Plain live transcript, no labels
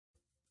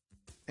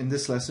In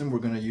this lesson we're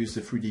going to use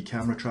the 3D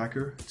camera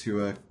tracker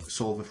to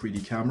solve a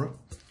 3D camera.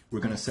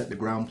 We're going to set the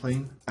ground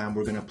plane and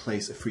we're going to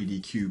place a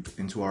 3D cube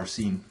into our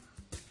scene.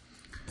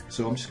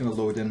 So I'm just going to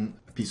load in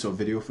a piece of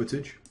video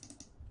footage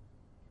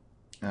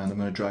and I'm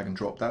going to drag and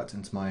drop that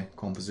into my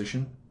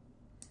composition.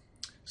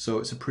 So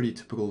it's a pretty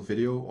typical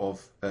video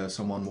of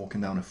someone walking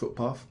down a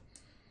footpath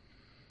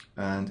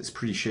and it's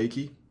pretty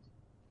shaky.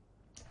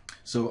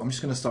 So I'm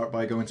just going to start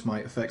by going to my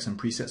effects and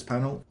presets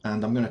panel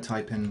and I'm going to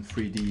type in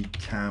 3D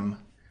cam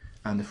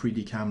and the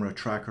 3D camera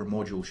tracker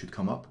module should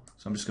come up.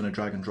 So I'm just going to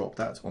drag and drop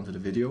that onto the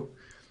video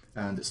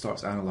and it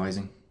starts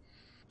analyzing.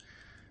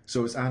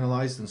 So it's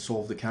analyzed and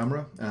solved the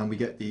camera and we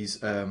get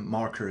these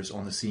markers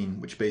on the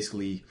scene which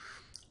basically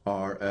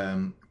are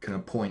kind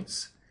of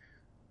points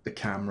the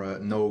camera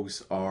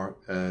knows are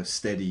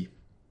steady.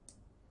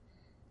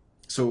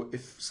 So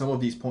if some of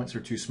these points are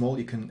too small,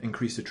 you can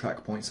increase the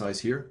track point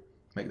size here,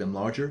 make them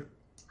larger.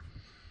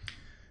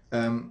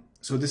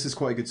 So this is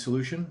quite a good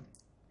solution.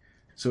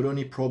 So the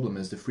only problem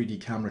is the 3D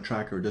camera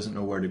tracker doesn't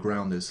know where the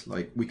ground is.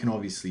 Like we can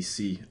obviously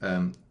see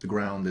the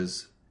ground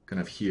is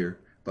kind of here,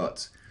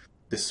 but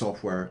this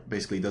software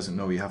basically doesn't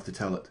know, you have to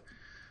tell it.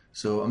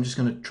 So I'm just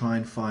going to try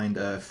and find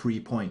 3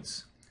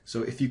 points.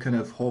 So if you kind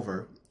of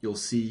hover, you'll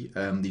see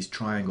these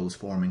triangles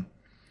forming.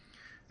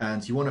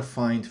 And you want to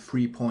find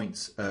 3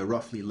 points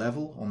roughly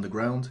level on the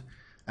ground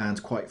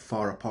and quite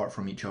far apart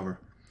from each other.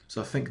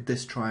 So I think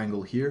this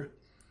triangle here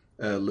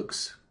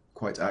looks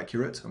quite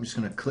accurate. I'm just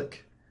going to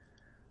click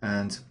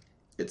and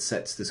it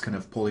sets this kind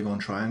of polygon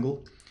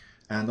triangle.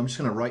 And I'm just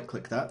going to right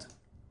click that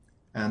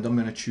and I'm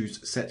going to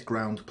choose set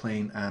ground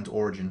plane and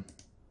origin.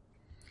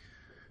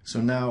 So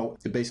now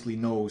it basically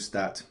knows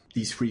that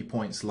these 3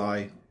 points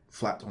lie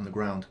flat on the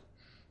ground.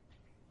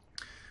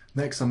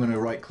 Next I'm going to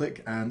right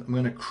click and I'm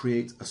going to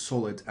create a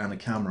solid and a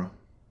camera.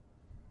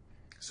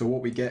 So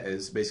what we get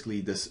is basically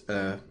this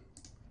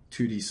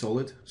 3D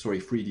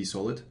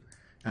solid,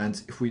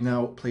 and if we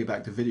now play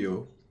back the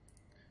video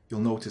you'll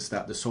notice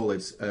that the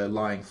solid's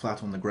lying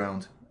flat on the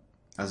ground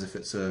as if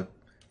it's a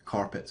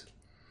carpet.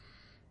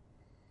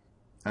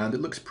 And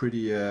it looks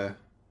pretty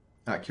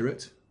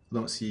accurate. I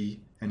don't see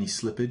any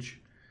slippage.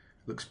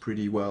 It looks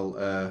pretty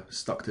well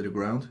stuck to the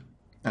ground.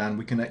 And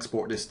we can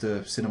export this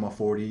to Cinema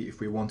 4D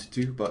if we wanted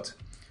to, but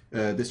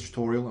this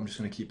tutorial I'm just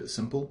going to keep it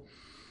simple.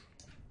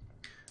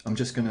 I'm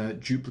just going to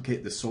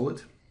duplicate the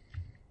solid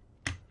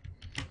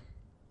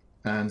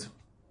and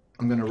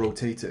I'm going to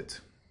rotate it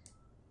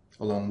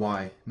along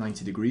Y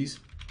 90 degrees.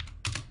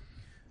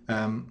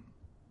 I'm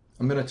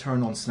going to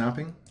turn on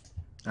snapping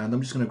and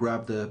I'm just going to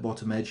grab the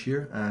bottom edge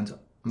here and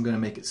I'm going to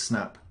make it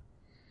snap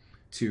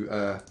to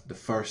the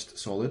first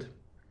solid,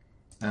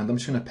 and I'm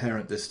just going to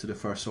parent this to the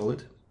first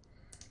solid.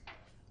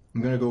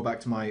 I'm going to go back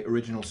to my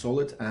original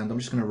solid and I'm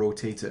just going to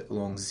rotate it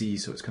along Z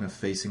so it's kind of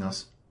facing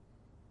us.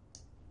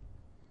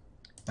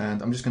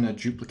 And I'm just going to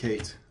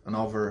duplicate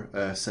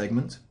another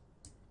segment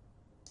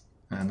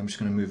and I'm just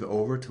going to move it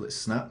over till it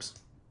snaps.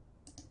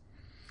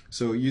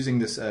 So using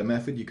this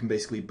method you can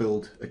basically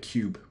build a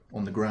cube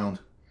on the ground.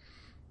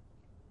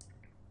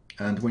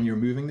 And when you're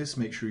moving this,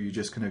 make sure you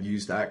just kind of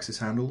use the axis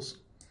handles.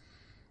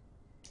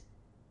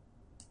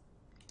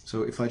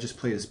 So if I just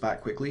play this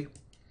back quickly,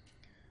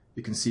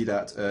 you can see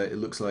that it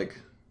looks like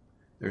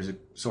there's a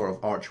sort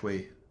of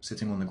archway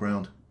sitting on the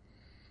ground.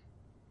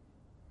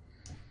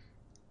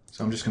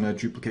 So I'm just going to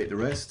duplicate the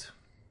rest.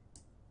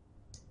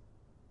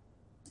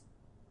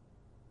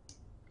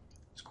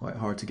 It's quite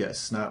hard to get a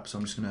snap, so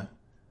I'm just going to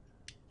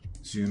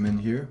zoom in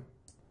here.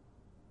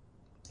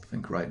 I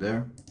think right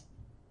there.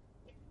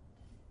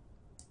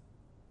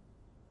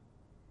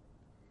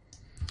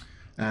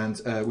 And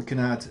we can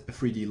add a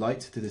 3D light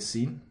to this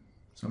scene.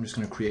 So I'm just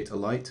going to create a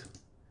light.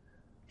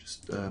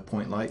 Just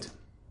point light,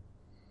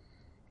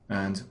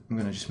 and I'm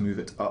going to just move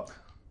it up,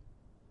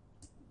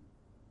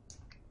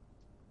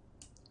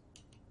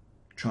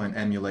 try and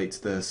emulate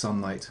the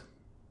sunlight.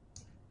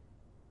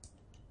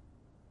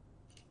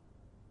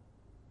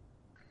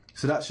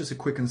 So that's just a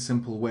quick and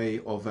simple way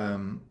of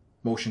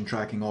motion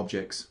tracking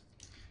objects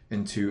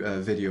into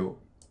video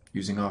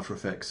using After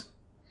Effects.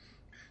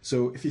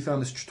 So if you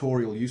found this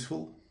tutorial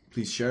useful,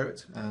 please share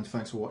it, and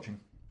thanks for watching.